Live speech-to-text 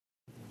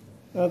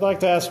I'd like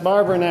to ask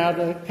Barbara now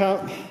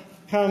to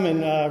come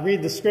and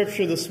read the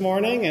scripture this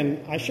morning,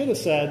 and I should have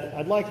said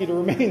I'd like you to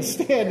remain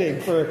standing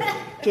for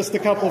just a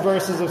couple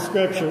verses of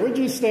scripture. Would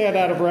you stand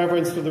out of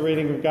reverence for the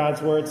reading of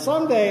God's word?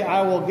 Someday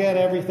I will get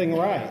everything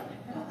right,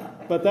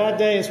 but that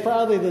day is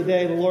probably the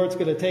day the Lord's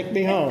going to take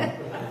me home.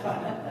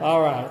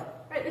 All right.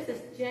 All right, this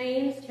is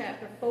James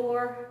chapter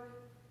 4,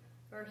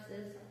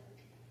 verses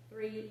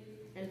 3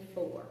 and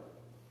 4.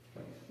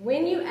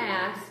 When you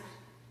ask,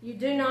 you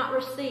do not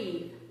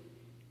receive,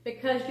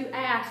 because you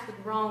ask with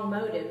wrong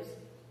motives,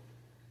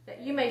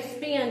 that you may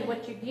spend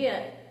what you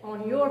get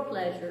on your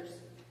pleasures.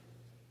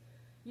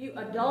 You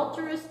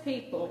adulterous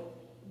people,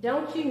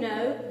 don't you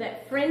know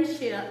that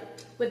friendship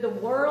with the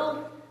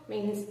world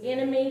means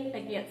enemy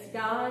against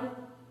God?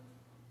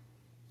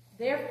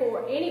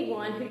 Therefore,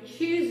 anyone who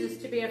chooses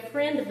to be a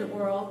friend of the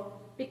world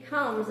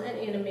becomes an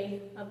enemy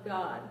of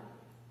God.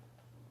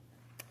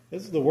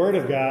 This is the word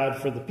of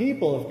God for the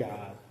people of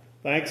God.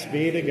 Thanks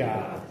be to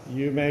God.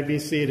 You may be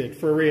seated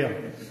for real.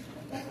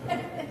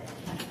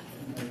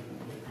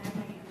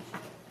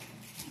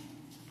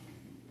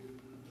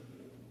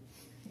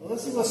 Well,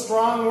 this is a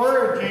strong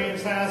word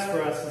James has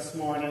for us this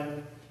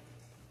morning.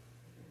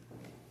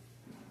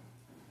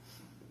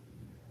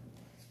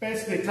 It's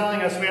basically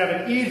telling us we have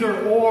an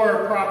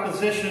either-or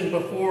proposition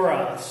before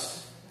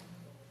us.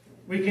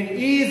 We can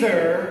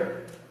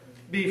either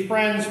be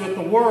friends with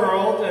the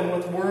world and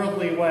with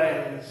worldly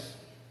ways,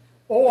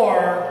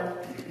 or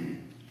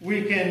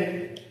we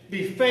can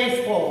be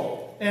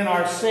faithful in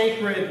our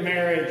sacred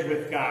marriage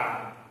with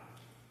God.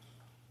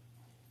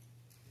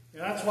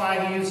 That's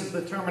why he uses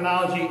the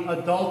terminology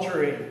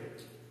adultery,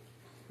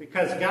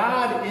 because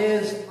God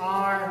is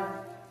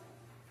our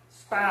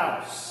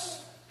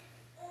spouse.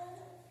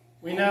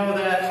 We know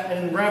that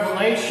in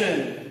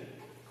Revelation,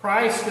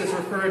 Christ is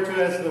referred to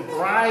as the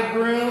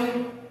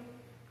bridegroom,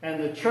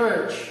 and the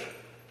church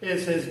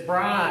is his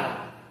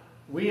bride.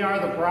 We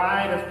are the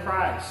bride of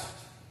Christ.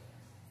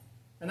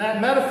 And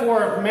that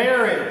metaphor of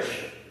marriage,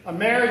 a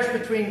marriage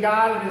between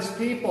God and his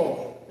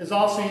people, is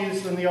also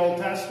used in the Old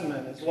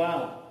Testament as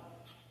well.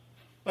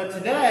 But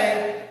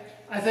today,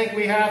 I think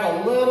we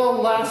have a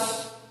little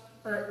less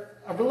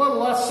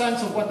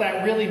sense of what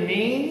that really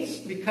means,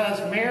 because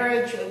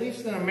marriage, at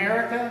least in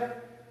America,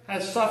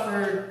 has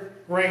suffered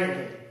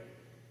greatly.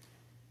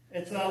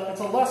 It's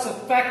a less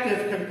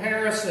effective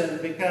comparison,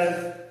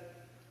 because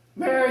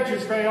marriage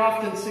is very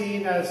often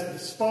seen as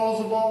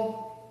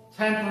disposable,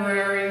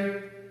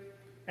 temporary,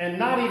 and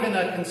not even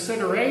a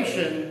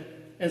consideration.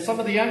 In some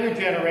of the younger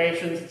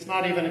generations, it's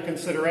not even a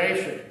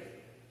consideration.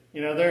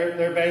 You know,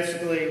 they're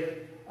basically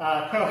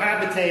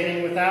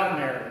cohabitating without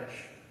marriage.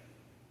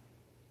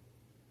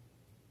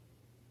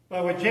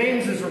 But what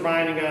James is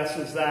reminding us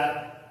is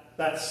that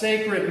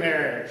sacred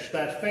marriage,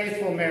 that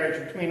faithful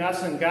marriage between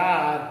us and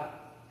God,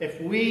 if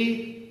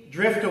we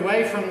drift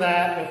away from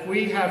that, if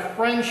we have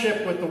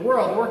friendship with the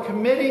world, we're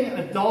committing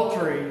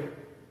adultery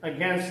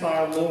against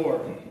our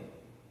Lord.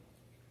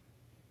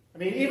 I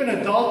mean, even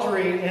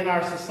adultery in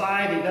our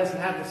society doesn't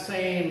have the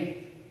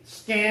same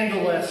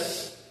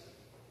scandalous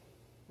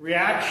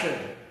reaction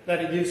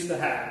that it used to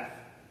have.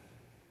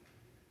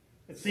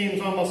 It seems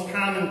almost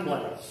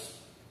commonplace.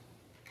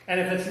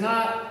 And if it's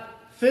not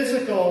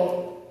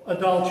physical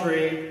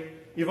adultery,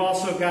 you've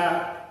also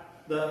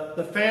got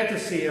the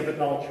fantasy of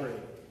adultery.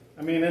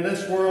 I mean, in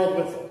this world,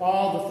 with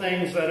all the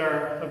things that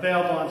are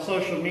available on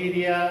social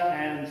media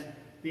and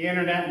the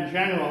internet in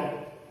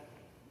general,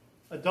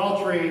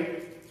 adultery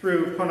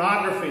through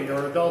pornography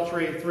or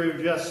adultery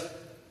through just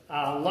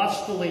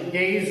lustfully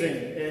gazing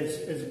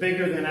is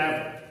bigger than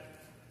ever.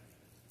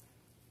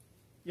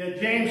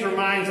 Yet James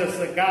reminds us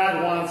that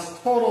God wants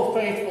total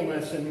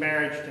faithfulness in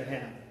marriage to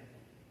him.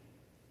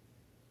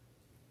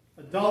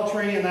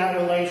 Adultery in that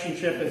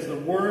relationship is the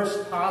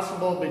worst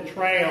possible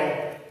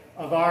betrayal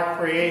of our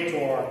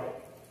Creator.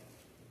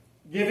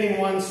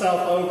 Giving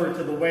oneself over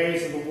to the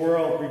ways of the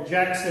world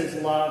rejects his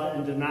love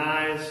and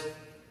denies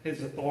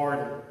his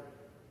authority.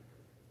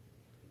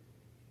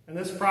 And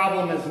this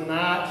problem is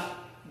not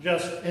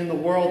just in the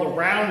world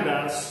around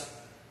us,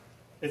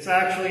 it's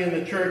actually in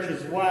the church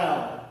as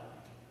well.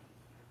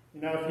 You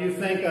know, if you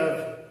think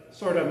of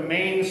sort of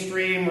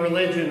mainstream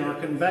religion or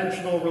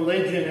conventional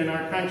religion in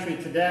our country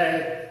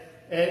today,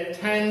 it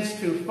tends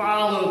to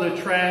follow the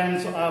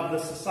trends of the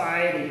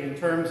society in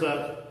terms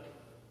of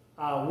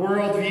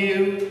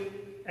worldview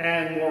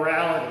and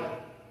morality.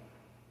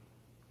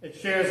 It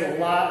shares a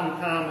lot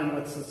in common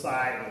with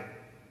society.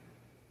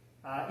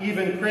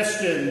 Even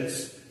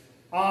Christians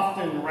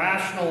often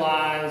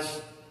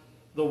rationalize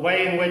the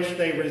way in which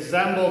they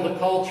resemble the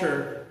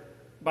culture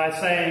by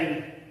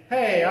saying,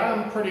 hey,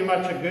 I'm pretty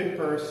much a good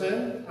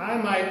person. I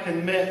might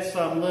commit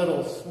some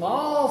little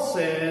small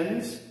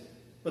sins,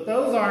 but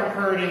those aren't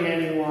hurting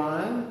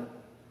anyone.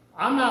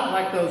 I'm not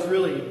like those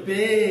really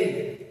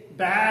big,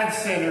 bad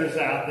sinners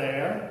out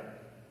there.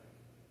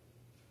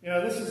 You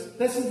know,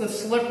 this is the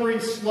slippery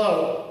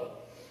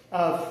slope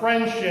of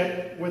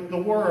friendship with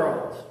the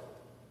world.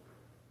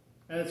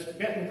 And it's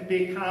getting to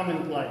be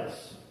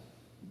commonplace.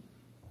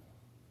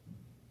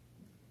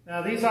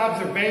 Now, these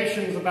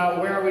observations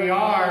about where we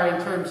are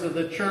in terms of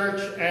the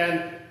church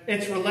and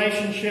its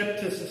relationship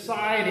to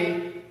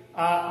society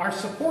are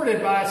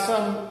supported by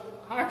some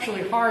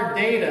actually hard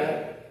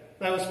data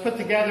that was put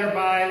together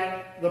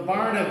by the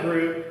Barna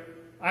Group.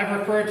 I've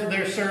referred to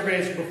their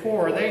surveys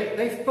before.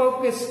 They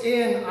focus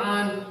in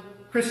on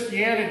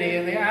Christianity,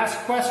 and they ask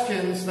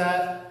questions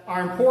that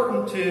are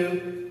important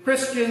to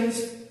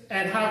Christians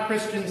and how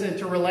Christians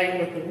interrelate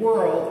with the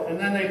world, and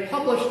then they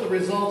publish the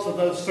results of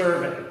those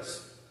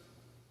surveys.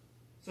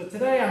 So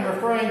today I'm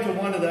referring to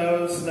one of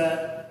those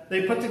that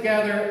they put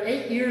together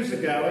 8 years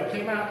ago. It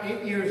came out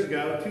 8 years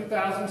ago,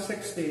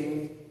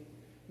 2016,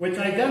 which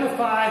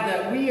identified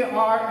that we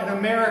are, in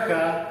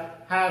America,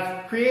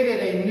 have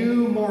created a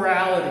new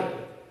morality.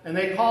 And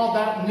they called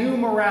that new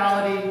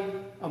morality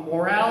a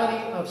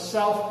morality of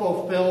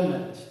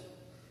self-fulfillment.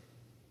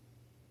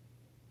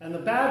 And the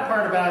bad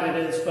part about it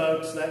is,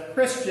 folks, that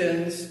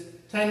Christians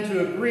tend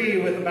to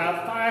agree with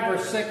about 5 or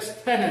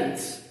 6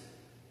 tenets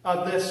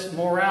of this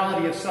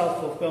morality of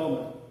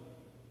self-fulfillment.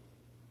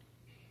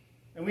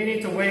 And we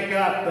need to wake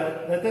up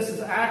that this is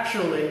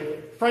actually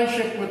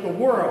friendship with the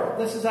world.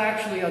 This is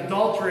actually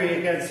adultery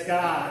against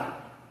God.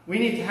 We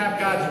need to have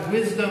God's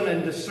wisdom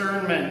and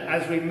discernment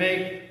as we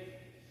make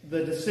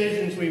the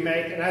decisions we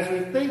make and as we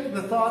think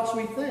the thoughts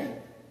we think.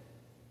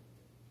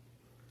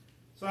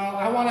 So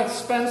I want to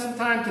spend some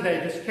time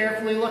today just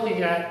carefully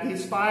looking at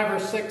these 5 or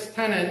 6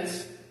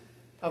 tenets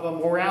of a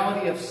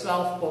morality of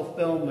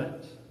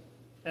self-fulfillment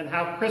and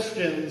how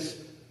Christians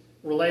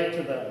relate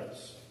to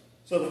those.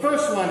 So the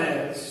first one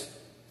is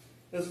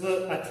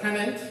a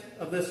tenet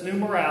of this new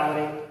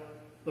morality.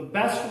 The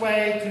best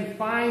way to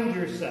find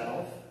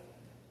yourself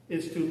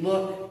is to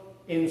look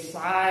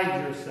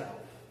inside yourself.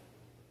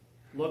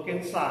 Look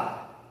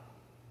inside.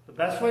 The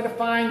best way to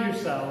find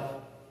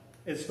yourself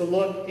is to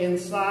look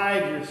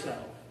inside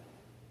yourself.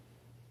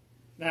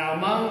 Now,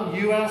 among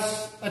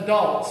U.S.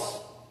 adults,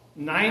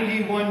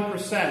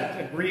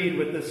 91% agreed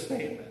with this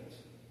statement.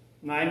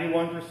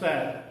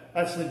 91%.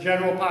 That's the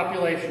general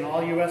population,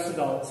 all U.S.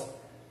 adults.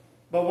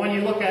 But when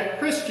you look at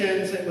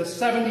Christians, it was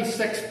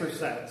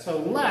 76%. So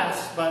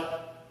less,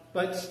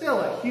 but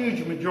still a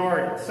huge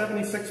majority.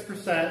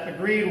 76%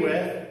 agreed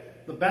with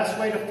the best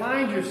way to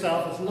find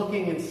yourself is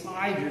looking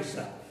inside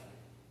yourself.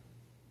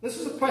 This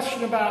is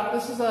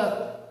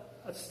a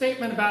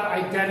statement about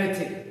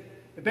identity.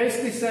 It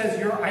basically says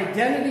your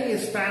identity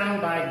is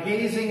found by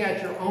gazing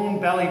at your own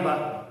belly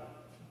button.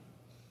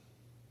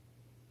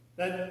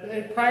 That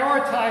it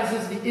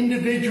prioritizes the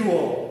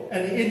individual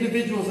and the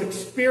individual's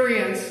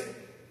experience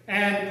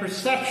and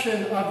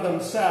perception of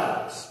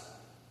themselves.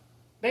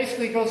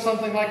 Basically it goes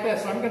something like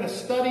this. I'm going to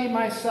study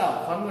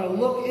myself. I'm going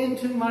to look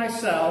into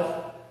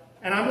myself.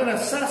 And I'm going to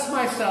assess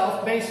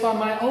myself based on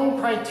my own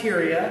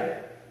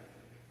criteria.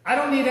 I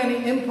don't need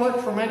any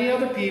input from any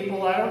other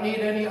people. I don't need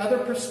any other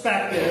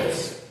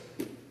perspectives.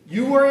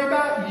 You worry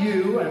about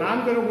you, and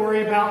I'm going to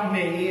worry about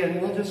me,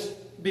 and we'll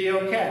just be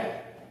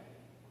okay.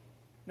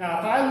 Now,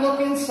 if I look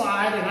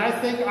inside and I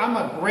think I'm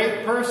a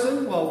great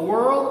person, well,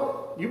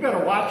 world, you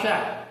better watch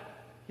out.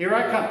 Here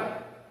I come.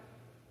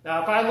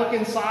 Now, if I look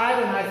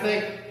inside and I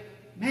think,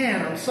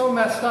 man, I'm so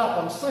messed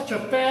up, I'm such a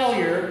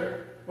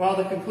failure, well,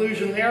 the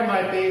conclusion there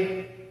might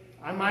be,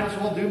 I might as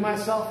well do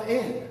myself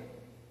in.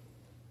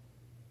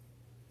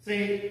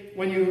 See,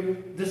 when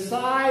you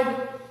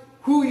decide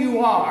who you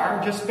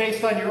are, just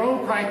based on your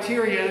own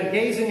criteria and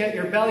gazing at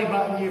your belly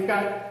button, you've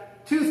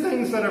got 2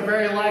 things that are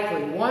very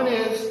likely. One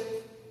is,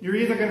 you're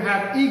either going to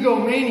have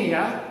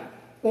egomania,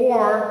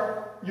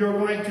 or you're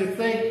going to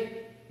think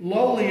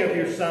lowly of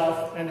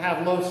yourself and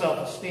have low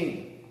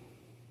self-esteem.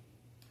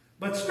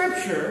 But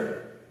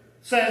Scripture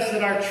says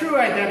that our true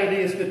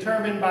identity is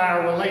determined by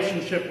our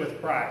relationship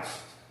with Christ.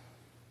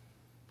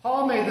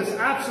 Paul made this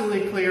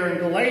absolutely clear in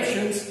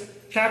Galatians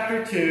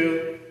chapter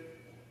 2,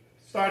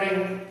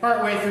 starting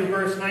partway through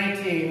verse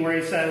 19, where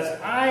he says,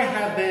 I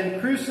have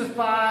been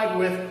crucified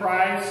with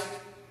Christ,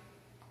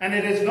 and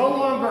it is no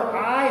longer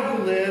I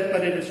who live,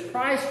 but it is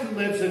Christ who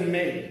lives in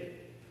me.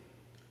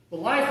 The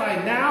life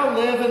I now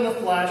live in the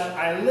flesh,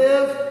 I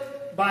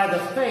live by the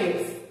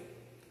faith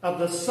of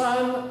the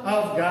Son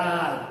of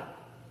God,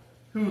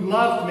 who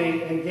loved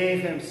me and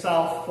gave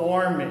himself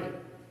for me.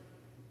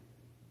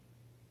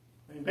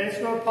 And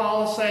basically what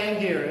Paul is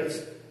saying here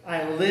is,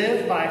 I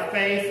live by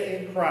faith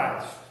in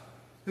Christ,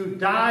 who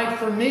died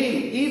for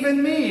me,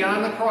 even me,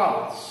 on the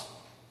cross.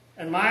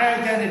 And my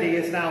identity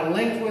is now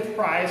linked with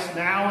Christ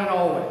now and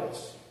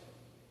always.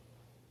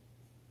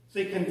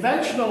 See,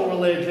 conventional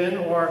religion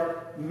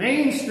or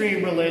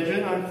mainstream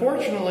religion,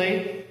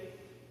 unfortunately,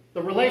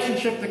 the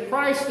relationship to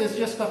Christ is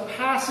just a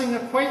passing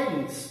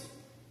acquaintance.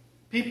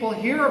 People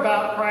hear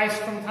about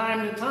Christ from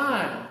time to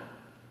time.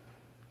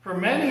 For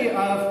many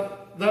of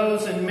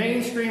those in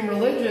mainstream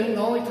religion,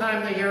 the only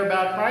time they hear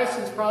about Christ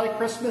is probably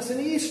Christmas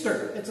and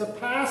Easter. It's a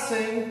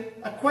passing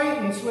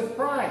acquaintance with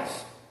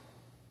Christ.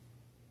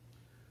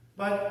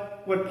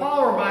 But what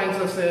Paul reminds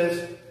us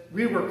is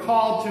we were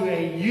called to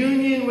a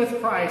union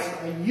with Christ,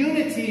 a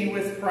unity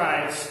with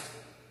Christ,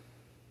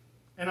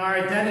 and our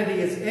identity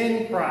is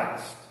in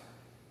Christ.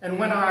 And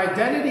when our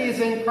identity is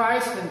in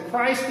Christ and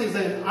Christ is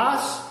in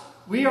us,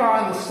 we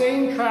are on the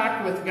same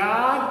track with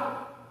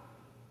God,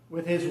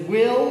 with His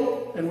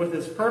will and with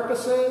His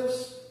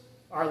purposes.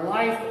 Our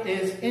life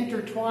is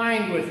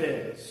intertwined with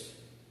His.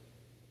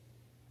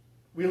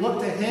 We look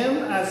to Him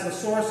as the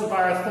source of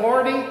our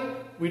authority.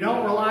 We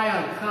don't rely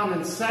on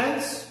common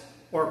sense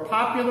or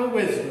popular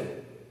wisdom.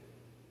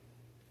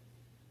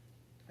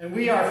 And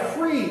we are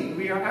free.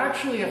 We are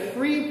actually a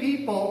free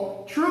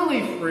people,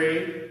 truly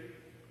free,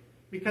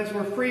 because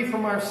we're free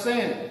from our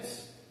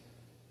sins.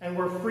 And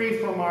we're free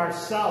from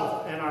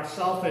ourself and our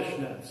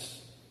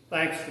selfishness,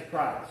 thanks to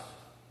Christ.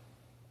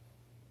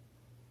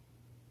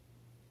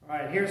 All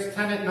right, here's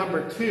tenet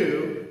number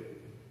 2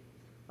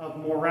 of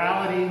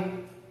morality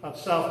of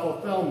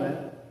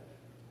self-fulfillment.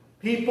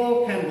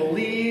 People can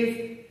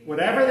believe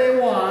whatever they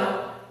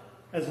want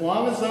as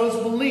long as those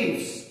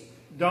beliefs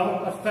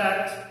don't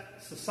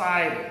affect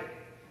society.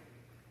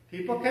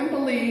 People can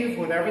believe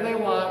whatever they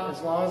want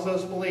as long as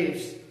those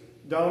beliefs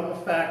don't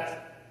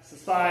affect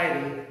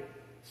society.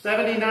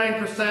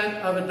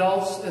 79% of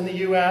adults in the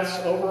U.S.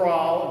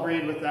 overall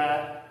agreed with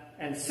that,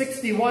 and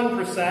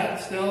 61%,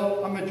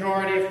 still a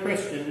majority of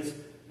Christians,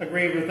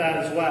 agreed with that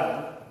as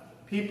well.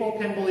 People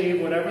can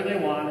believe whatever they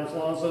want as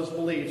long as those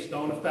beliefs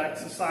don't affect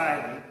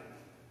society.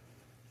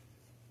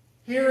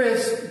 Here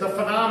is the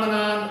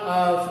phenomenon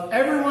of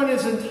everyone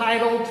is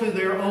entitled to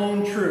their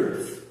own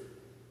truth.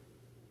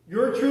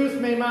 Your truth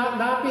may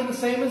not be the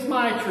same as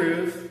my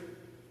truth,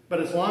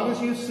 but as long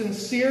as you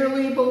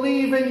sincerely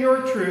believe in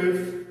your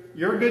truth,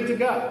 you're good to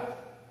go.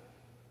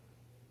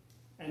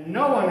 And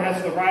no one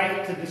has the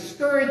right to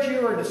discourage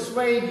you or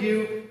dissuade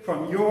you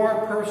from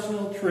your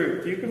personal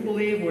truth. You can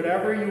believe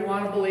whatever you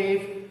want to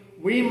believe.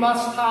 We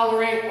must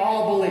tolerate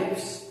all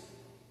beliefs.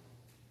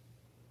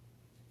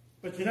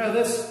 But you know,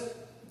 this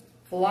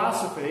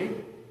philosophy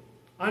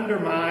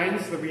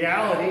undermines the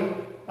reality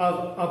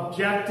of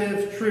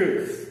objective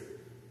truth.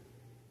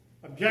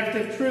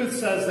 Objective truth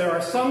says there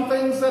are some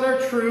things that are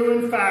true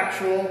and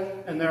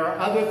factual, and there are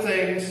other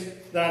things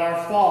that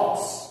are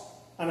false.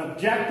 An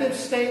objective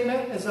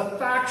statement is a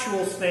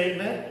factual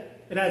statement.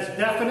 It has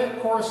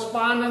definite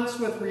correspondence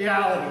with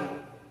reality,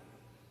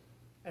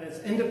 and it's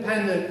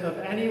independent of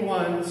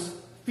anyone's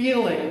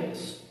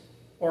feelings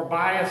or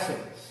biases.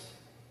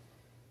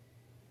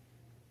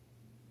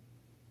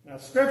 Now,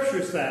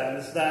 Scripture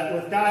says that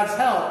with God's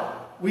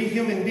help, we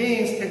human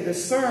beings can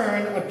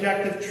discern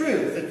objective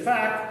truth. In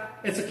fact,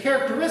 it's a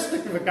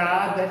characteristic of a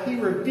God that He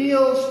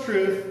reveals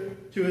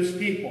truth to His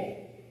people.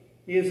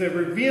 He is a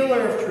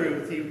revealer of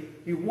truth.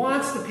 He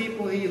wants the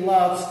people He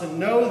loves to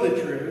know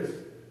the truth.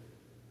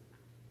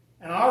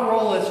 And our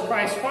role as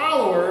Christ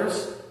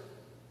followers,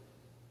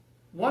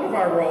 one of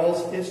our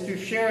roles is to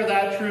share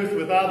that truth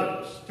with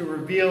others, to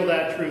reveal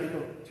that truth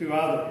to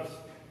others.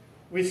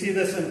 We see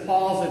this in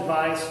Paul's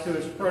advice to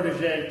his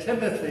protege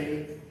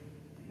Timothy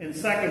in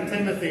 2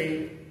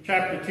 Timothy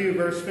chapter 2,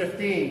 verse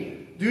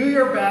 15. Do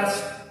your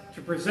best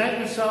to present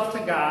yourself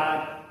to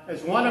God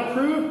as one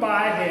approved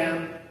by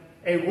Him,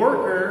 a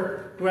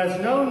worker who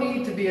has no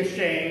need to be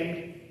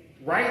ashamed,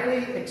 rightly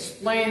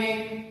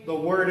explaining the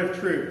word of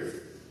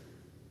truth.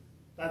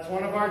 That's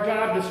one of our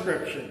job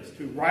descriptions,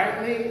 to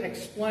rightly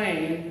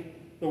explain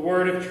the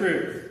word of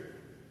truth.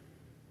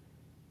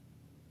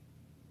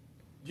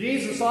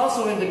 Jesus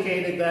also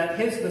indicated that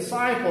His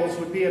disciples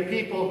would be a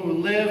people who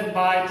live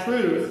by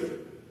truth,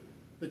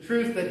 the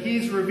truth that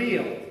He's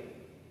revealed.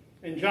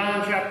 In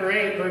John chapter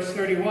 8, verse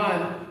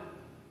 31,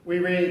 we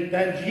read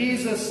that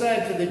Jesus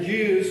said to the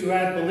Jews who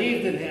had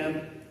believed in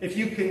Him, if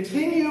you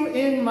continue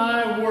in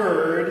my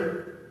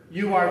word,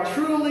 you are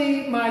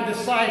truly my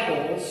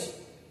disciples,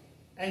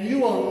 and you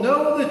will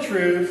know the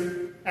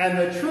truth, and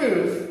the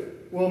truth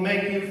will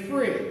make you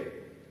free.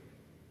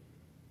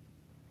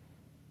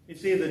 You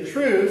see, the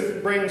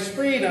truth brings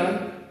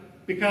freedom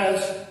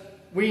because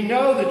we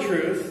know the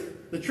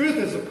truth. The truth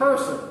is a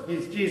person.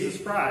 He's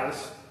Jesus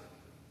Christ.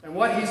 And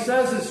what He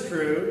says is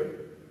true.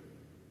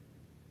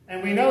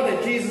 And we know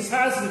that Jesus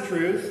has the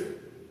truth.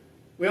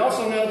 We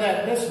also know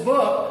that this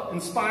book,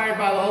 inspired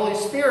by the Holy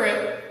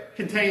Spirit,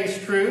 contains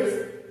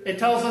truth. It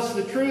tells us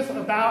the truth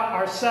about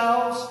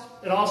ourselves.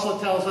 It also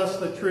tells us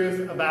the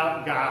truth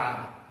about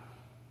God.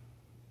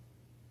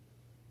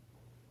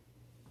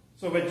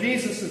 So what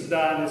Jesus has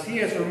done is He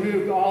has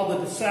removed all the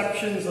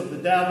deceptions of the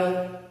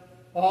devil,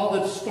 all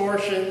the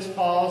distortions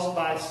caused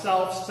by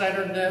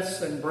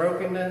self-centeredness and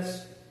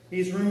brokenness.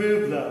 He's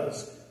removed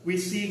those. We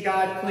see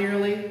God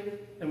clearly,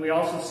 and we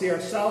also see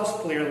ourselves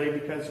clearly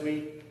because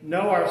we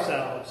know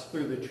ourselves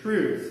through the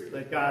truth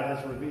that God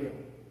has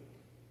revealed.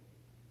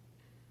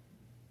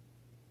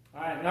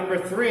 All right, number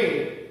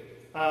 3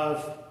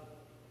 of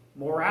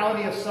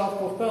morality of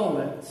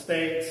self-fulfillment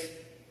states,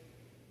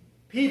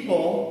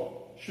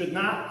 people should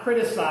not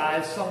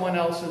criticize someone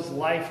else's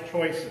life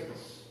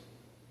choices.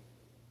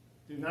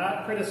 Do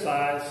not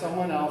criticize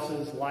someone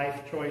else's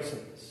life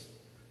choices.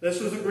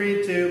 This was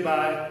agreed to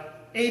by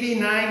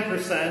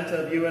 89%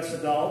 of U.S.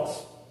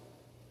 adults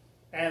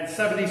and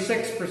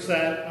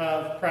 76%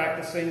 of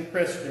practicing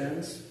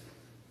Christians.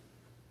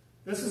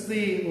 This is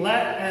the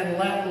let and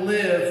let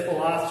live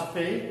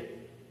philosophy.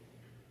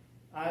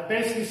 It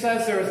basically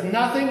says there is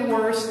nothing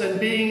worse than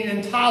being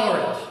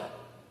intolerant.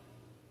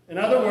 In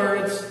other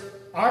words,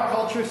 our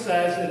culture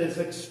says it is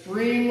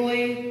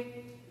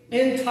extremely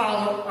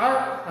intolerant.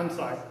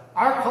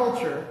 Our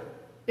culture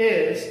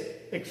is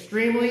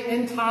extremely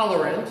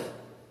intolerant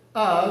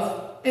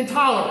of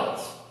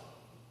intolerance.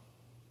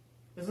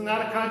 Isn't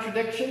that a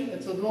contradiction?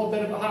 It's a little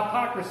bit of a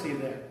hypocrisy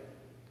there.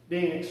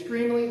 Being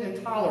extremely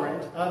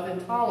intolerant of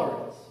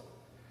intolerance.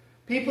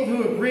 People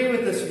who agree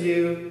with this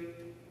view,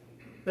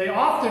 they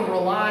often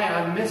rely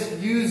on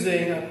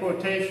misusing a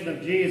quotation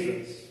of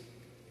Jesus.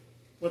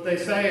 What they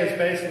say is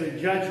basically,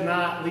 judge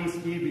not,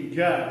 lest ye be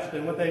judged.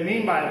 And what they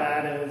mean by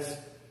that is,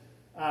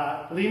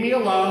 leave me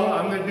alone,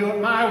 I'm going to do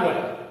it my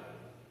way.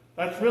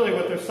 That's really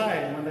what they're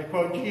saying when they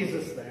quote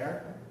Jesus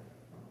there.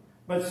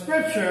 But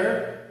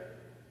Scripture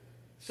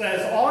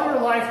says all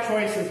your life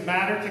choices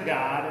matter to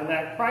God, and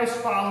that Christ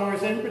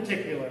followers in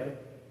particular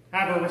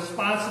have a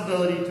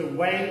responsibility to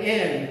weigh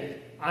in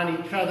on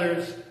each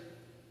other's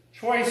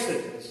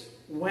choices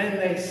when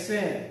they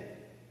sin.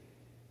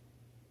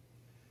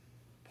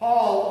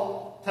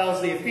 Paul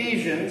tells the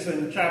Ephesians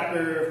in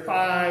chapter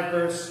 5,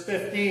 verse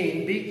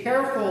 15, be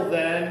careful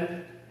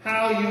then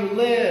how you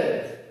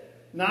live,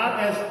 not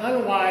as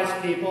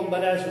unwise people,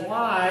 but as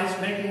wise,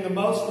 making the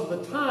most of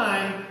the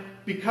time,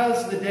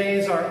 because the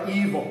days are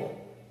evil.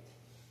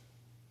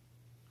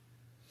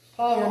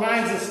 Paul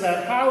reminds us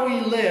that how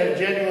we live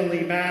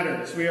genuinely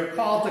matters. We are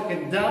called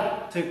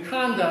to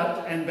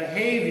conduct and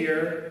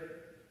behavior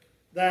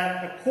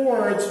that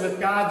accords with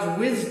God's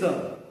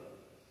wisdom.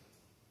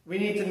 We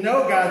need to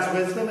know God's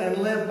wisdom and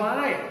live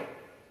by it,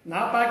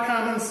 not by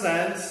common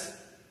sense.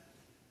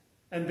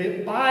 And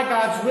by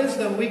God's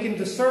wisdom, we can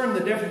discern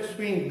the difference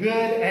between good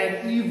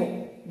and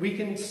evil. We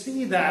can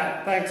see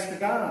that thanks to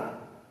God.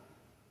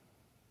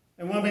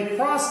 And when we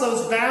cross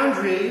those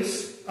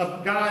boundaries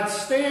of God's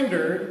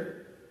standard,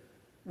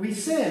 we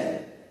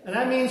sin. And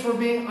that means we're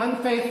being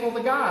unfaithful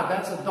to God.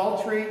 That's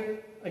adultery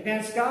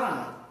against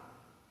God.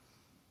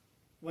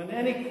 When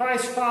any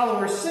Christ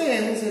follower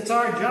sins, it's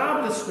our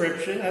job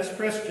description as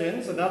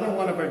Christians, another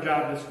one of our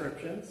job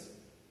descriptions,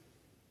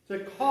 to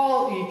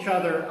call each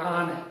other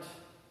on it.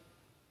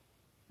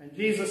 And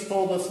Jesus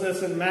told us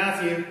this in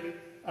Matthew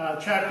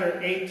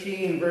chapter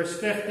 18, verse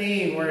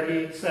 15, where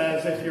he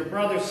says, if your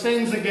brother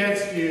sins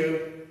against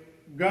you,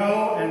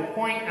 go and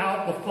point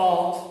out the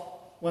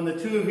fault when the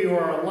two of you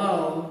are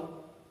alone.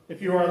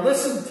 If you are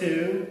listened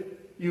to,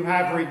 you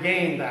have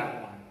regained that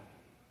one.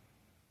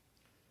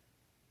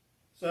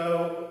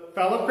 So,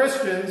 fellow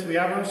Christians, we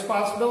have a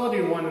responsibility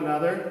to one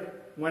another.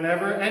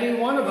 Whenever any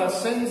one of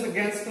us sins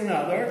against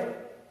another,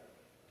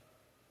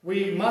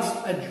 we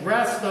must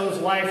address those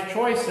life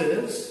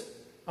choices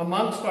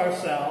amongst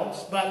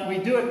ourselves, but we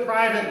do it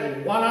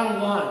privately,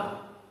 one-on-one,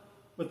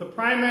 with the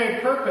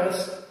primary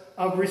purpose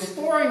of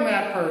restoring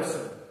that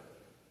person,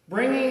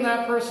 bringing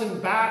that person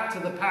back to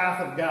the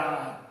path of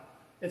God.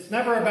 It's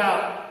never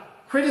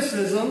about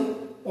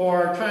criticism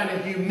or trying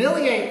to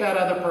humiliate that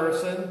other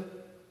person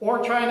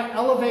or trying to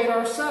elevate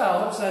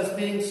ourselves as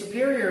being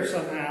superior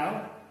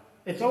somehow.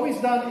 It's always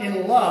done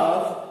in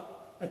love,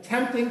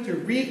 attempting to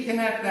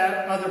reconnect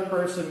that other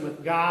person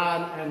with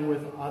God and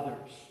with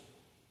others.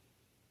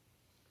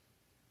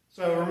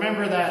 So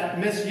remember that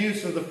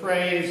misuse of the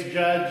phrase,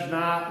 judge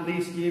not,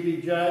 lest ye be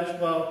judged.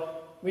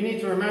 Well, we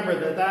need to remember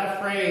that that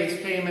phrase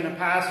came in a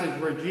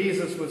passage where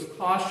Jesus was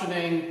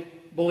cautioning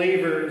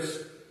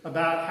believers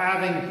about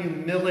having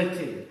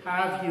humility.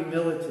 Have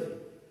humility.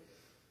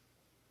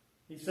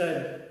 He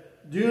said,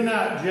 do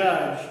not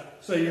judge,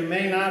 so you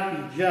may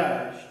not be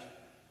judged.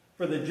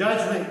 For the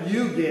judgment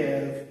you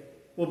give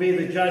will be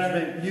the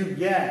judgment you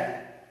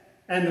get,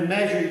 and the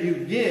measure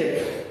you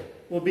give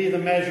will be the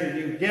measure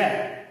you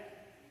get.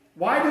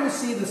 Why do you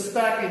see the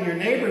speck in your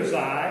neighbor's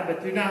eye,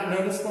 but do not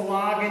notice the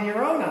log in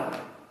your own eye?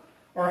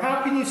 Or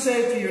how can you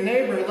say to your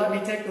neighbor, let me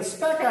take the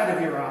speck out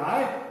of your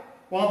eye,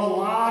 while the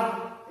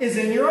log is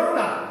in your own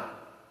eye?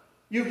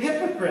 You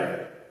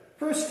hypocrite!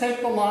 First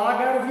take the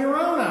log out of your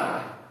own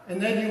eye,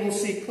 and then you will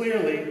see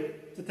clearly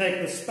to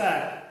take the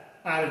speck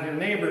out of your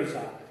neighbor's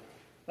eye.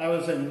 That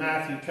was in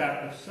Matthew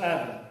chapter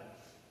 7.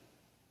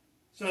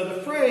 So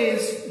the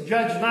phrase,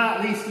 judge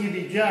not lest ye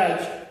be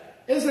judged,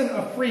 isn't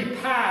a free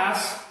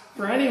pass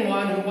for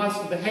anyone who wants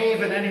to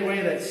behave in any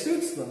way that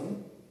suits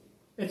them.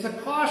 It's a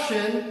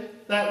caution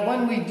that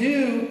when we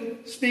do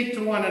speak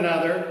to one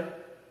another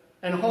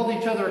and hold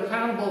each other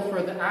accountable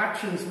for the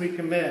actions we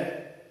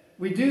commit,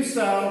 we do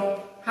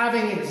so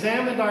having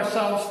examined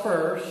ourselves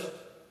first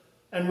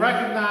and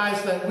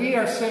recognize that we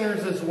are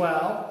sinners as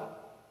well,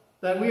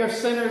 that we are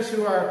sinners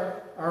who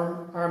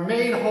are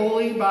made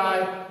holy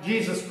by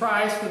Jesus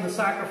Christ and the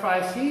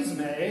sacrifice he's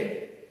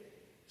made.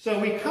 So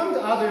we come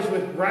to others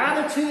with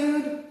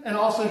gratitude and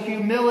also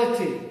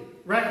humility,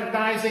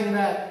 recognizing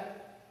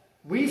that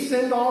we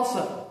sinned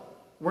also.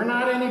 We're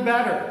not any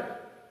better.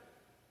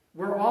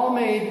 We're all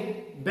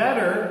made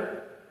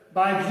better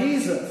by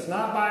Jesus,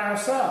 not by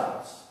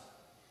ourselves.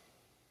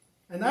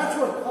 And that's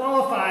what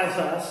qualifies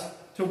us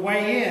to to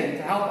weigh in,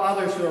 to help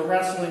others who are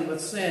wrestling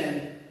with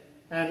sin.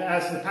 And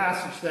as the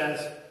passage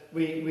says,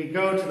 we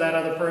go to that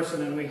other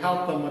person and we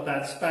help them with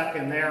that speck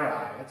in their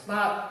eye.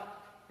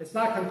 It's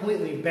not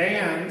completely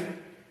banned.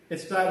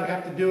 It's that we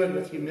have to do it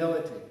with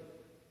humility.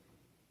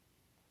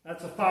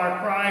 That's a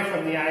far cry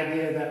from the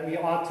idea that we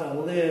ought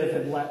to live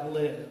and let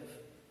live.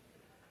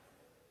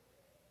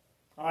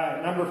 All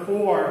right, number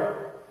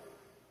 4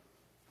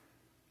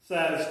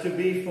 says, to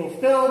be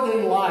fulfilled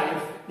in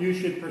life, you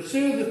should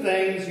pursue the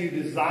things you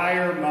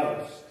desire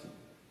most.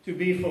 To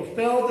be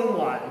fulfilled in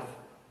life,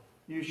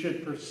 you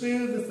should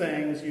pursue the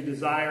things you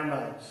desire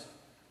most.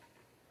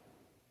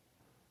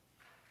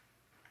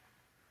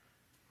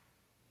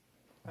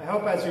 I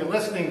hope as you're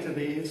listening to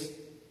these,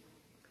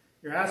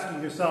 you're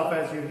asking yourself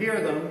as you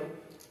hear them,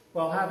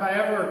 well, have I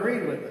ever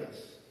agreed with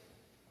this?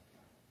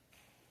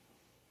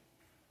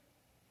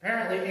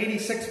 Apparently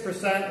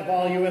 86% of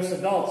all U.S.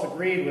 adults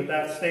agreed with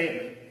that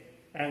statement.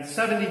 And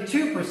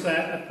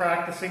 72% of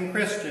practicing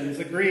Christians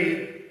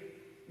agreed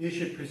you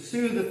should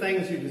pursue the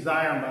things you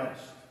desire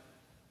most.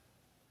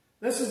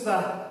 This is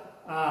the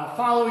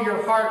follow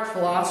your heart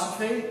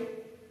philosophy.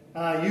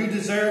 You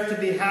deserve to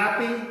be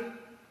happy.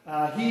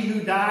 He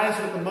who dies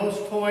with the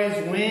most toys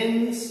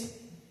wins.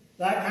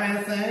 That kind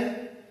of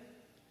thing.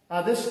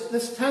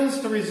 This tends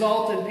to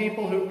result in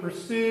people who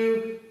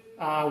pursue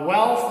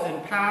wealth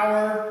and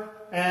power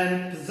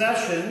and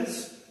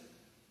possessions.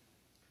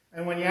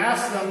 And when you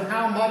ask them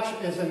how much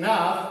is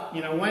enough,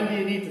 when do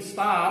you need to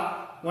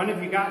stop? When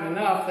have you gotten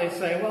enough? They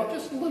say, well,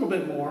 just a little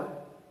bit more.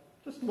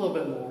 Just a little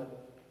bit more.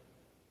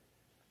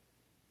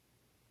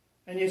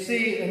 And you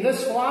see, in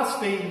this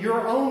philosophy,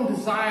 your own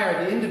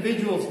desire, the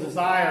individual's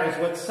desire, is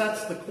what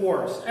sets the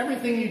course.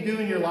 Everything you do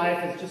in your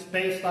life is just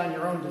based on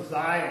your own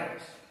desires.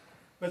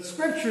 But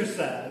Scripture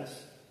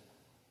says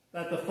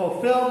that the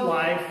fulfilled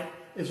life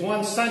is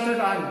one centered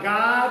on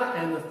God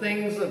and the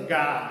things of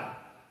God.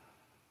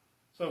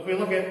 So if we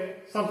look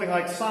at something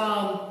like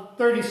Psalm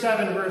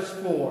 37, verse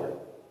 4.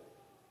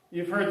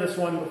 You've heard this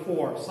one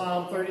before.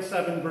 Psalm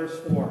 37, verse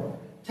 4.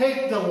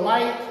 Take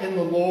delight in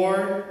the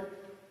Lord,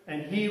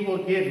 and he will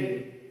give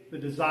you the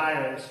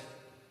desires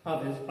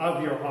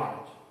of your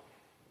heart.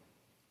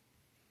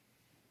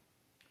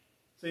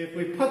 See, if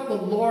we put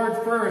the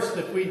Lord first,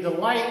 if we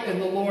delight in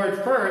the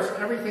Lord first,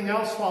 everything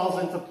else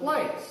falls into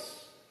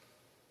place.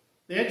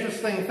 The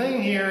interesting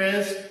thing here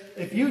is,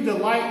 if you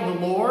delight in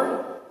the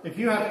Lord, if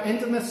you have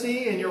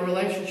intimacy in your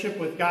relationship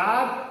with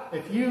God,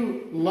 if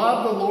you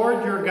love the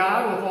Lord your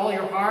God with all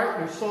your heart,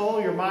 your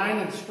soul, your mind,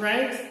 and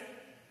strength,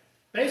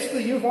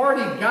 basically you've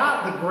already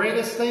got the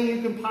greatest thing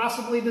you can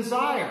possibly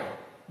desire.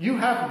 You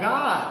have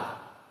God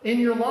in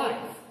your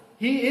life.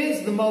 He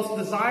is the most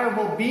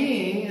desirable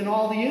being in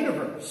all the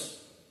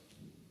universe.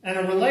 And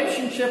a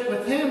relationship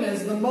with him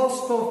is the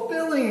most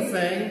fulfilling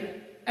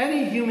thing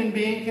any human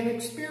being can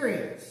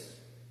experience.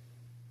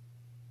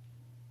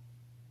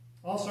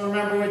 Also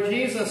remember what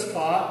Jesus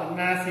taught in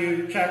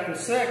Matthew chapter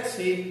 6.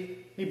 He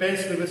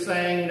basically was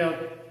saying,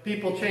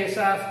 people chase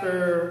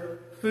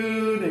after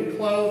food and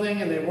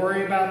clothing and they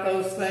worry about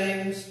those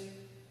things.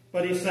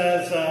 But he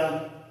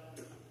says,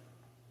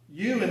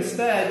 you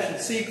instead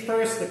should seek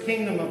first the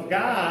kingdom of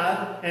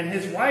God and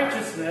his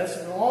righteousness,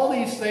 and all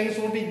these things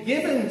will be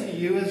given to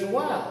you as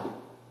well.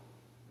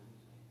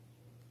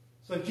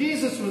 So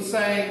Jesus was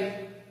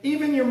saying,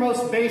 even your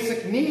most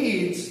basic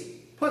needs,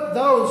 put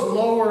those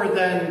lower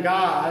than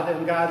God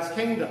and God's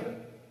kingdom.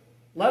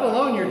 Let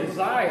alone your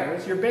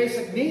desires. Your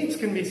basic needs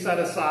can be set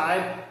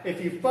aside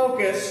if you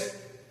focus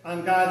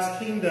on God's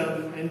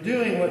kingdom and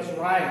doing what's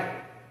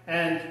right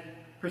and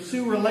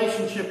pursue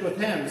relationship with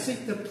him.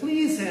 Seek to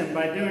please him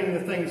by doing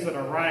the things that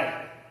are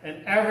right,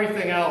 and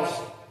everything else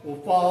will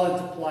fall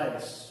into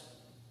place.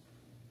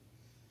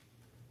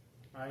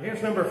 All right,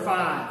 here's number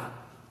 5.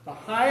 The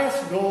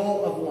highest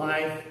goal of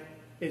life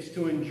is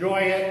to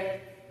enjoy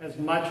it as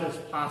much as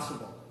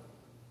possible.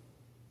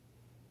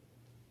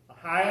 The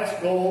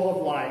highest goal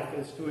of life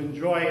is to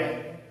enjoy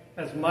it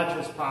as much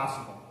as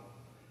possible.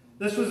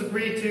 This was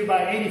agreed to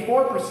by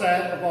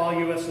 84% of all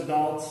U.S.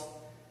 adults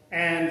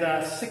and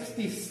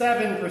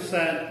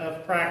 67%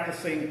 of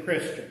practicing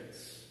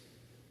Christians.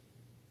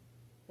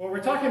 What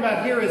we're talking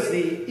about here is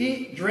the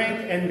eat, drink,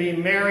 and be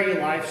merry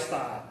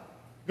lifestyle.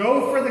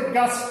 Go for the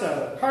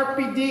gusto,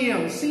 carpe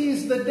diem,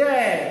 seize the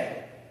day.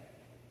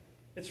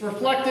 It's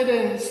reflected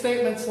in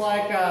statements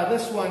like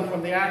this one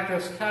from the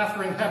actress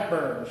Katharine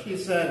Hepburn. She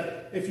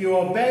said, if you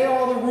obey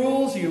all the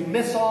rules, you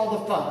miss all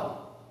the fun.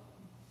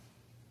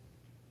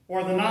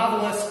 Or the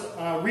novelist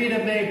Rita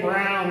Mae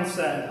Brown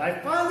said, I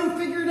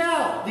finally figured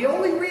out the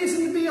only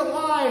reason to be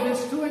alive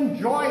is to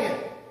enjoy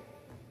it.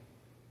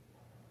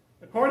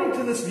 According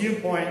to this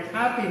viewpoint,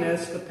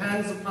 happiness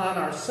depends upon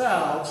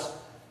ourselves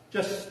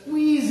just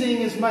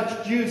squeezing as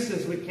much juice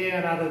as we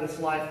can out of this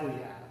life we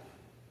have.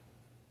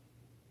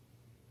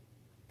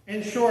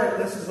 In short,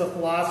 this is a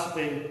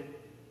philosophy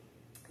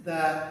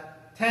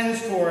that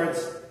tends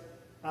towards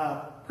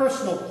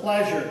personal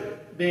pleasure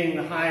being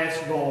the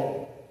highest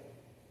goal.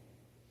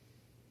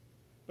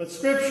 But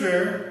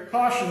Scripture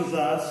cautions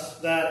us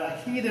that a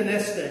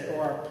hedonistic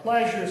or a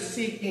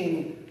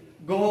pleasure-seeking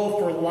goal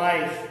for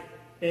life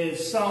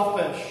is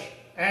selfish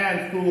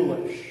and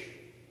foolish.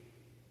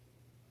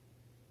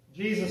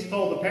 Jesus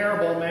told the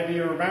parable, maybe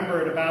you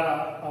remember it,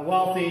 about a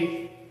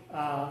wealthy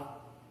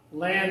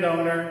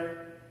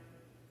landowner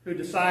who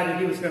decided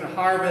he was going to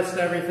harvest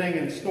everything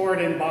and store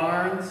it in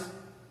barns,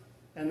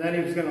 and then he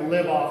was going to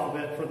live off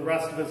of it for the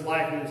rest of his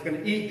life. He was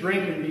going to eat,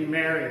 drink, and be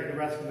merry the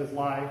rest of his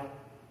life.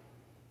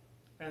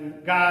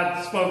 And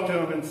God spoke to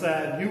him and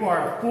said, "You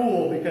are a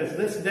fool, because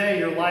this day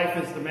your life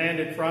is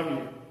demanded from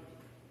you."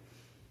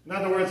 In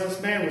other words,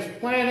 this man was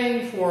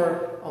planning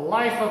for a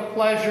life of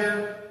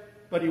pleasure,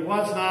 but he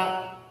was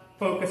not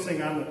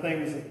focusing on the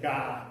things of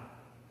God.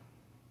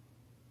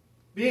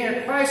 Being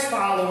a Christ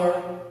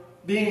follower,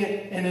 being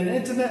in an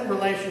intimate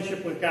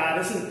relationship with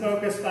God, isn't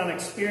focused on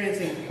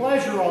experiencing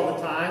pleasure all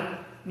the time,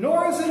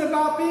 nor is it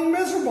about being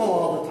miserable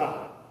all the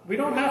time. We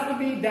don't have to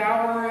be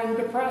dour and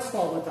depressed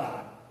all the time.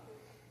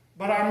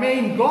 But our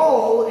main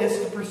goal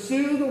is to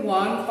pursue the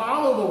one,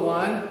 follow the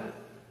one,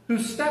 who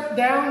stepped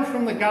down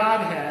from the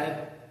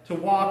Godhead to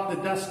walk the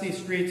dusty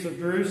streets of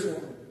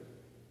Jerusalem.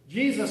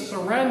 Jesus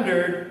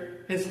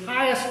surrendered his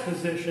highest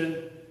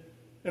position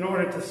in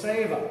order to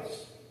save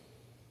us.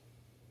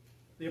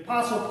 The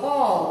Apostle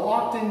Paul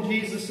walked in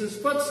Jesus'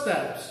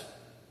 footsteps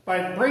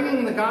by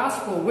bringing the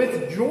gospel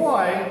with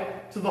joy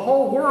to the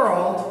whole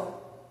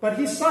world, but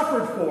he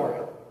suffered for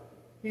it.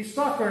 He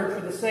suffered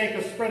for the sake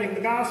of spreading the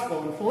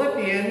gospel. In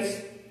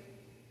Philippians,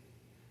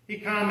 he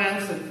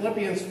comments in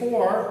Philippians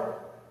 4,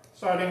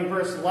 starting in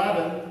verse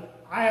 11,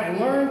 "I have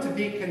learned to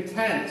be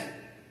content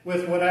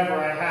with whatever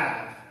I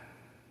have.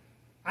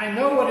 I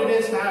know what it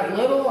is to have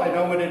little. I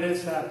know what it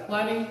is to have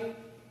plenty.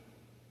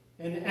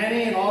 In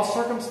any and all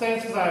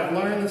circumstances, I have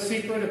learned the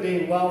secret of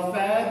being well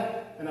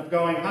fed and of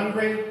going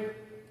hungry,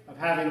 of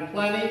having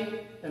plenty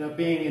and of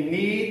being in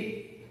need.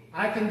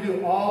 I can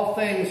do all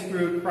things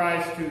through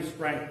Christ who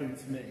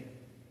strengthens me."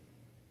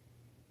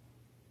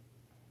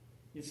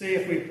 You see,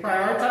 if we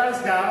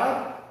prioritize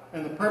God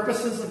and the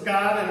purposes of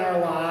God in our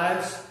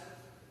lives,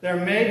 there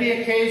may be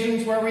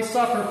occasions where we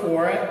suffer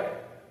for it,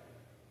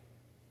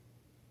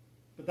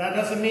 but that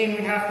doesn't mean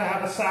we have to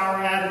have a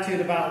sour attitude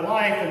about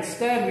life.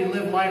 Instead, we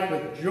live life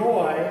with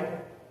joy,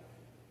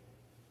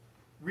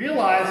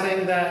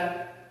 realizing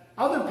that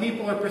other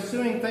people are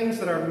pursuing things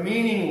that are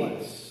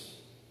meaningless.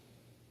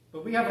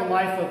 But we have a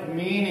life of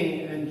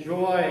meaning and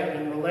joy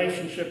and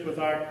relationship with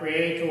our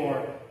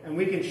Creator, and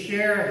we can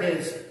share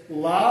His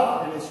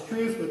love and His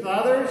truth with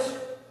others,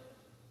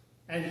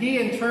 and He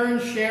in turn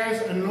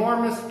shares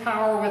enormous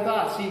power with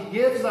us. He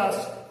gives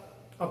us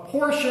a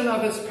portion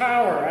of His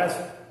power. As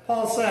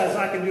Paul says,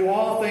 "I can do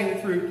all things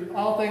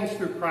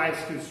through Christ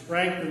who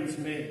strengthens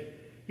me."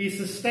 He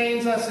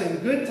sustains us in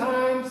good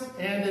times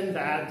and in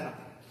bad times.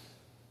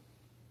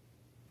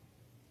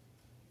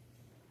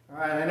 All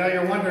right, I know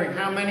you're wondering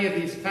how many of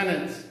these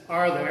tenets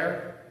are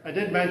there. I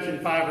did mention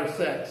 5 or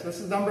 6.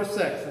 This is number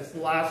 6. This is the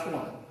last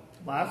one.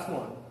 Last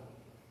one.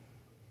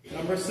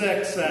 Number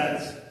 6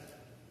 says,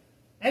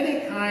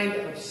 any kind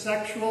of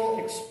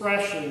sexual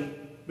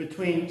expression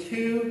between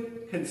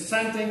two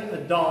consenting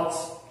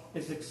adults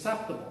is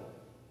acceptable.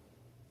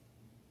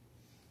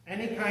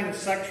 Any kind of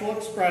sexual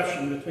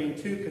expression between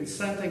two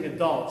consenting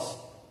adults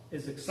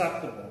is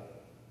acceptable.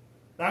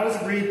 That was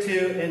agreed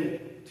to in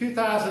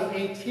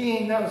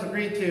 2018. That was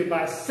agreed to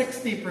by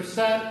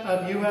 60%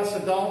 of U.S.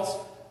 adults.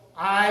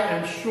 I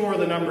am sure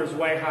the number is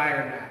way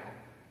higher now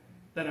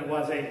than it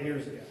was 8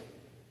 years ago.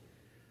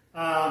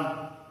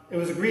 It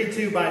was agreed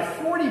to by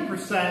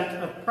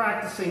 40% of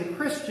practicing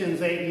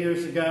Christians 8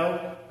 years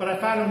ago, but I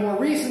found a more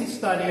recent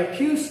study, a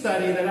Pew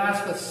study, that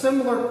asked a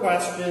similar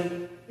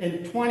question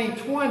in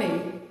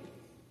 2020,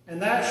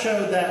 and that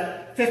showed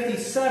that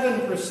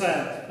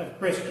 57% of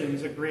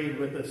Christians agreed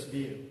with this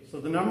view. So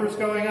the number is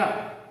going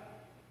up.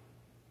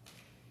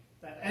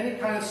 That any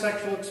kind of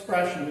sexual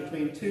expression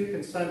between two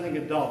consenting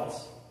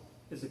adults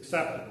is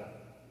acceptable.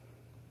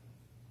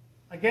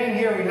 Again,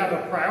 here we have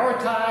a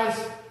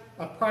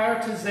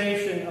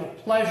prioritization of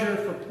pleasure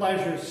for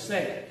pleasure's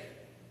sake.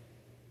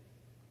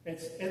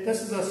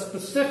 This is a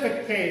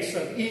specific case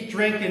of eat,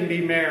 drink, and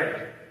be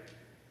merry.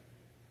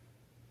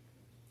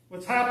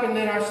 What's happened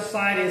in our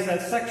society is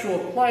that sexual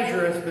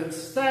pleasure has been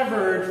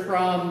severed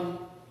from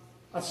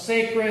a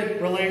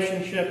sacred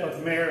relationship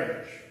of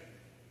marriage.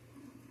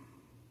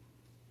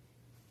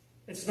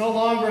 It's no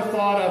longer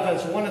thought of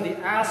as one of the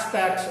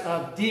aspects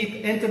of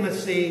deep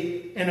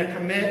intimacy in a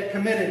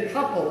committed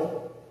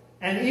couple,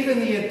 and even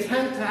the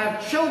intent to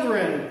have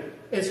children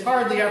is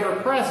hardly ever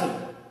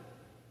present.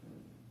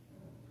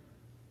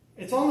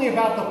 It's only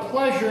about the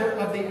pleasure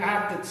of the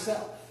act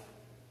itself.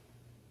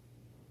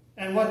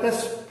 And what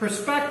this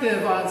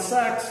perspective on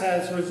sex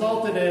has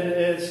resulted in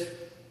is,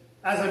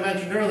 as I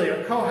mentioned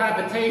earlier,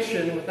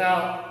 cohabitation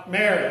without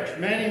marriage.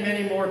 Many,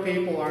 many more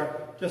people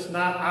are just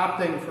not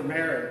opting for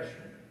marriage.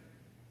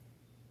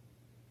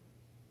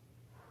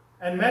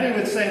 And many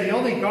would say the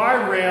only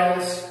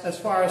guardrails as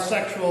far as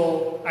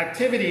sexual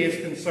activity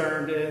is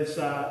concerned is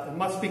it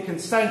must be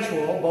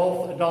consensual.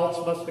 Both adults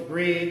must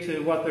agree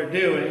to what they're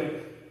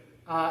doing.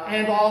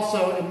 And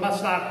also it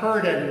must not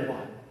hurt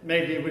anyone.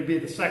 Maybe it would be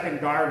the second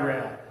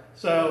guardrail.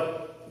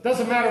 So it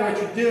doesn't matter what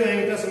you're doing.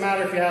 It doesn't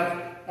matter if you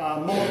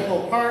have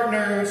multiple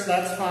partners.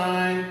 That's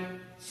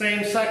fine.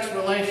 Same-sex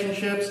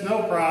relationships,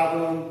 no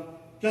problem.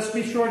 Just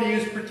be sure to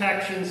use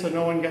protection so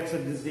no one gets a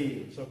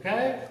disease,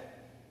 okay?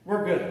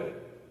 We're good.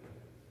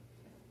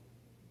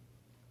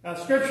 Now,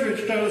 Scripture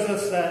shows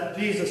us that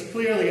Jesus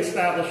clearly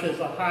establishes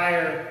a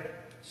higher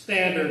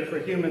standard for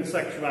human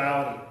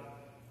sexuality.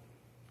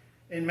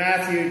 In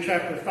Matthew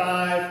chapter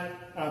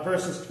 5,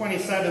 verses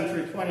 27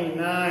 through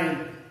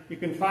 29, you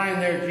can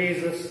find there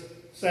Jesus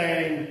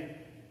saying,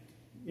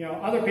 you know,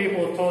 other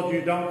people have told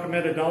you don't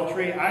commit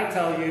adultery. I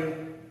tell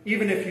you,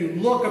 even if you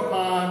look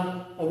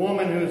upon a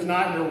woman who is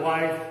not your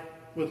wife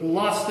with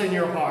lust in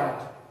your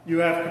heart, you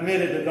have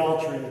committed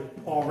adultery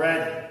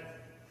already.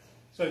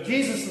 So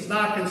Jesus is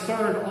not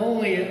concerned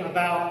only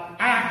about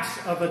acts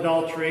of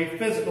adultery,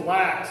 physical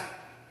acts.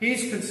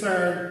 He's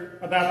concerned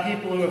about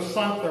people who have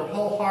sunk their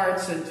whole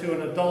hearts into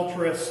an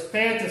adulterous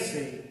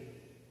fantasy,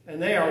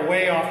 and they are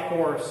way off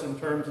course in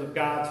terms of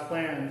God's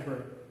plan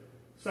for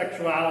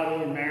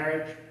sexuality and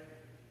marriage.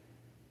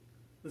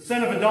 The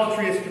sin of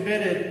adultery is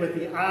committed with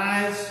the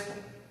eyes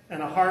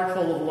and a heart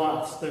full of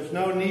lust. There's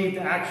no need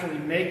to actually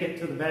make it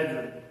to the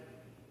bedroom.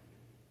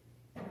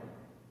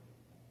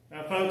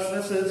 Now, folks,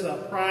 this is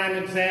a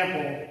prime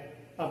example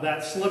of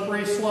that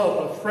slippery slope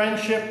of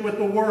friendship with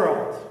the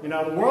world. You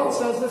know, the world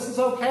says this is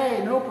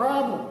okay, no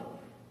problem.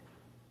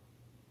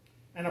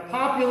 And a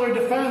popular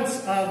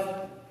defense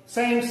of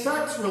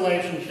same-sex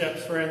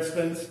relationships, for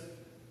instance,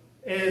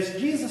 is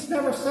Jesus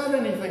never said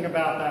anything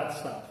about that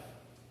stuff.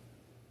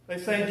 They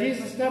say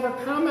Jesus never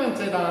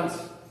commented on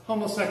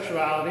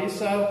homosexuality,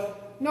 so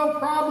no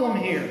problem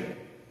here.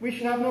 We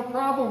should have no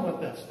problem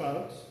with this,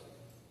 folks.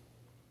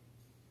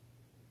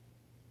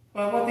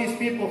 But what these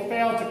people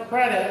fail to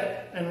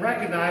credit and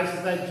recognize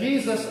is that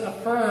Jesus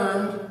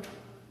affirmed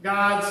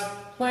God's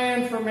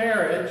plan for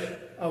marriage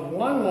of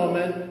one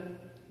woman,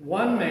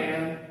 one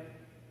man,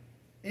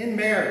 in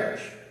marriage.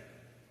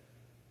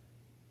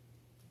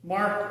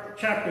 Mark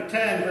chapter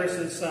 10,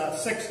 verses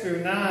 6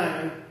 through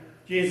 9,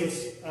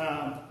 Jesus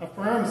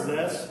affirms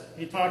this.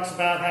 He talks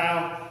about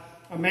how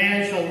a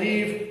man shall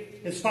leave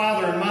his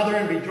father and mother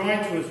and be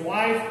joined to his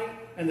wife,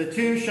 and the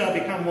two shall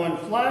become one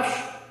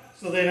flesh.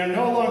 So they are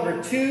no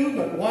longer two,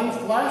 but one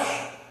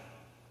flesh.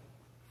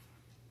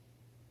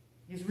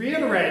 He's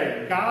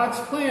reiterating God's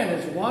plan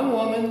is one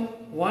woman,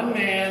 one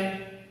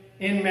man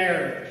in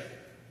marriage.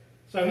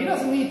 So he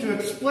doesn't need to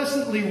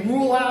explicitly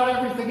rule out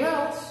everything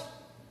else.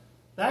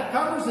 That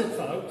covers it,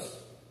 folks.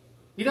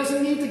 He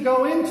doesn't need to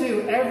go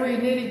into every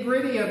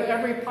nitty-gritty of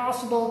every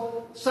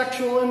possible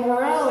sexual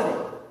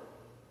immorality.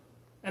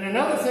 And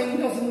another thing, he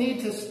doesn't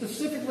need to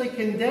specifically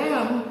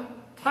condemn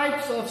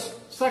types of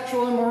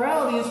sexual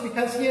immorality is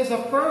because he has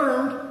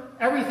affirmed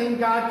everything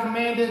God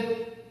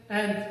commanded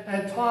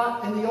and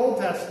taught in the Old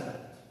Testament.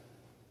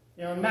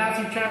 You know, in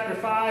Matthew chapter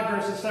 5,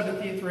 verses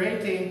 17 through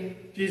 18,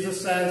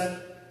 Jesus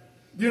says,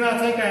 "Do not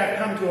think I have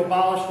come to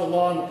abolish the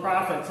law and the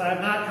prophets. I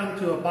have not come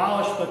to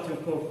abolish, but to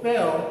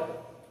fulfill.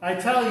 I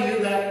tell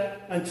you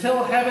that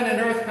until heaven and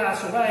earth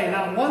pass away,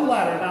 not one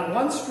letter, not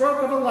one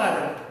stroke of a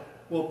letter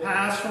will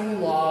pass from the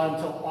law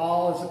until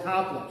all is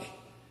accomplished."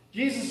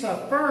 Jesus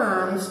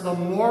affirms the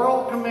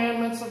moral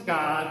commandments of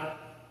God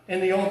in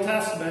the Old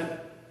Testament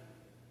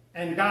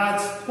and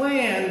God's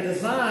plan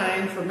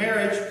designed for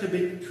marriage to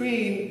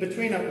be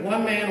between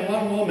one man and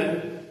one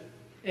woman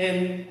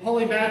in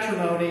holy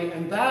matrimony,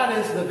 and that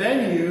is the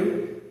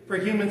venue for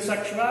human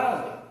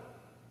sexuality.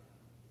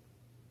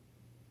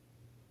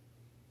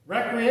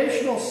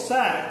 Recreational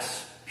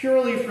sex,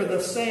 purely for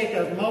the sake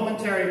of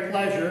momentary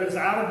pleasure, is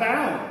out of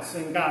bounds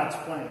in God's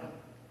plan.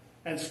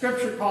 And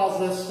Scripture calls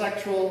this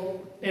sexual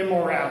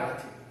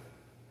immorality.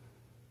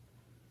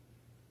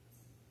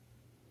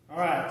 All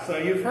right, so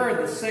you've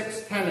heard the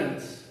 6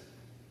 tenets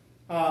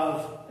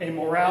of a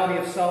morality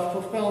of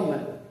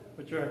self-fulfillment,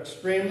 which are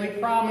extremely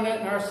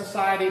prominent in our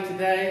society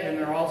today, and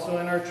they're also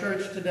in our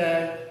church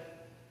today.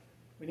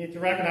 We need to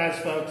recognize,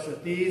 folks,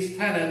 that these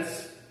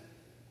tenets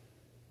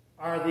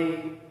are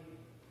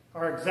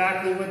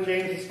exactly what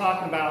James is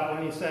talking about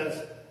when he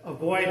says,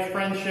 avoid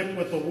friendship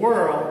with the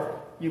world.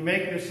 You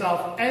make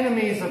yourself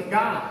enemies of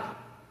God.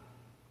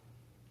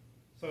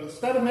 So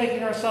instead of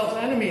making ourselves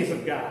enemies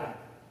of God,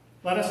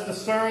 let us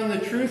discern the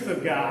truth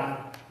of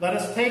God. Let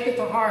us take it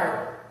to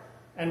heart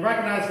and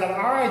recognize that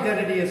our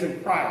identity is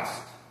in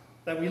Christ,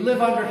 that we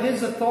live under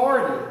His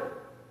authority,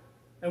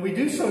 and we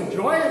do so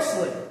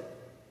joyously.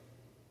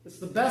 It's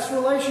the best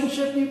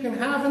relationship you can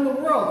have in the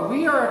world.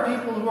 We are a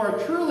people who are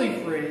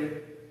truly free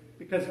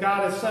because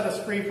God has set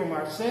us free from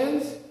our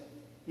sins.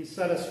 He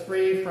set us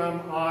free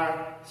from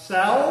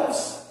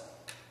ourselves.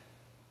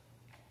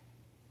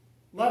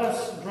 Let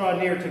us draw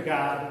near to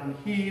God, and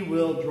He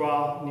will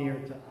draw near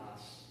to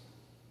us.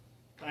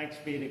 Thanks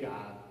be to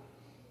God.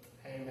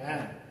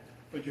 Amen.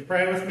 Would you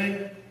pray with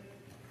me?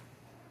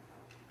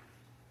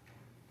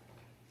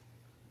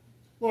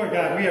 Lord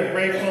God, we are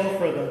grateful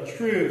for the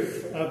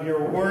truth of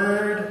your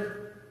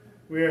word.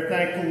 We are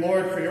thankful,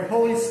 Lord, for your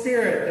Holy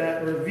Spirit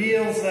that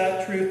reveals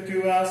that truth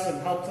to us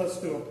and helps us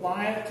to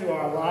apply it to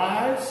our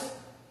lives.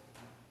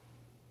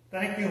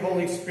 Thank you,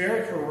 Holy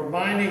Spirit, for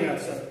reminding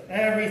us of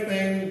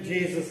everything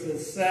Jesus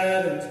has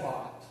said and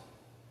taught.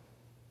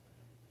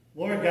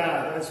 Lord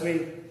God, as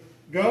we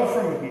go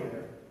from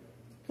here,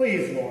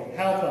 please, Lord,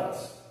 help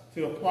us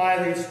to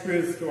apply these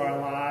truths to our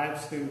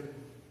lives, to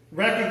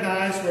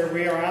recognize where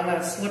we are on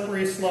that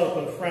slippery slope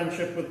of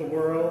friendship with the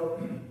world.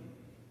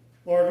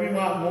 Lord, we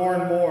want more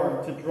and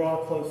more to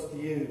draw close to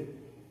you,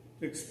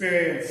 to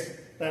experience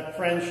that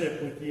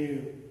friendship with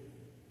you,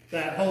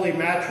 that holy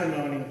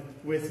matrimony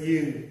with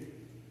you.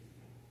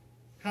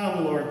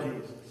 Come, Lord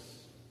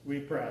Jesus, we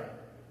pray.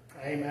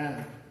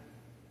 Amen.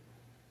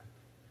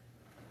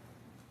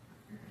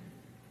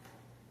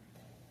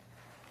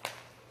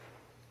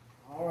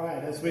 All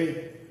right, as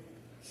we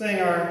sing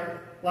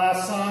our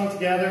last song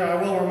together, I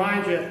will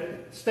remind you,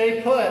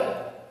 stay put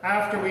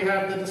after we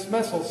have the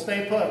dismissal.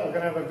 Stay put. We're going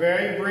to have a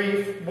very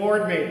brief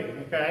board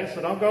meeting, okay?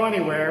 So don't go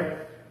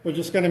anywhere. We're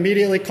just going to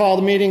immediately call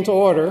the meeting to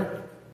order.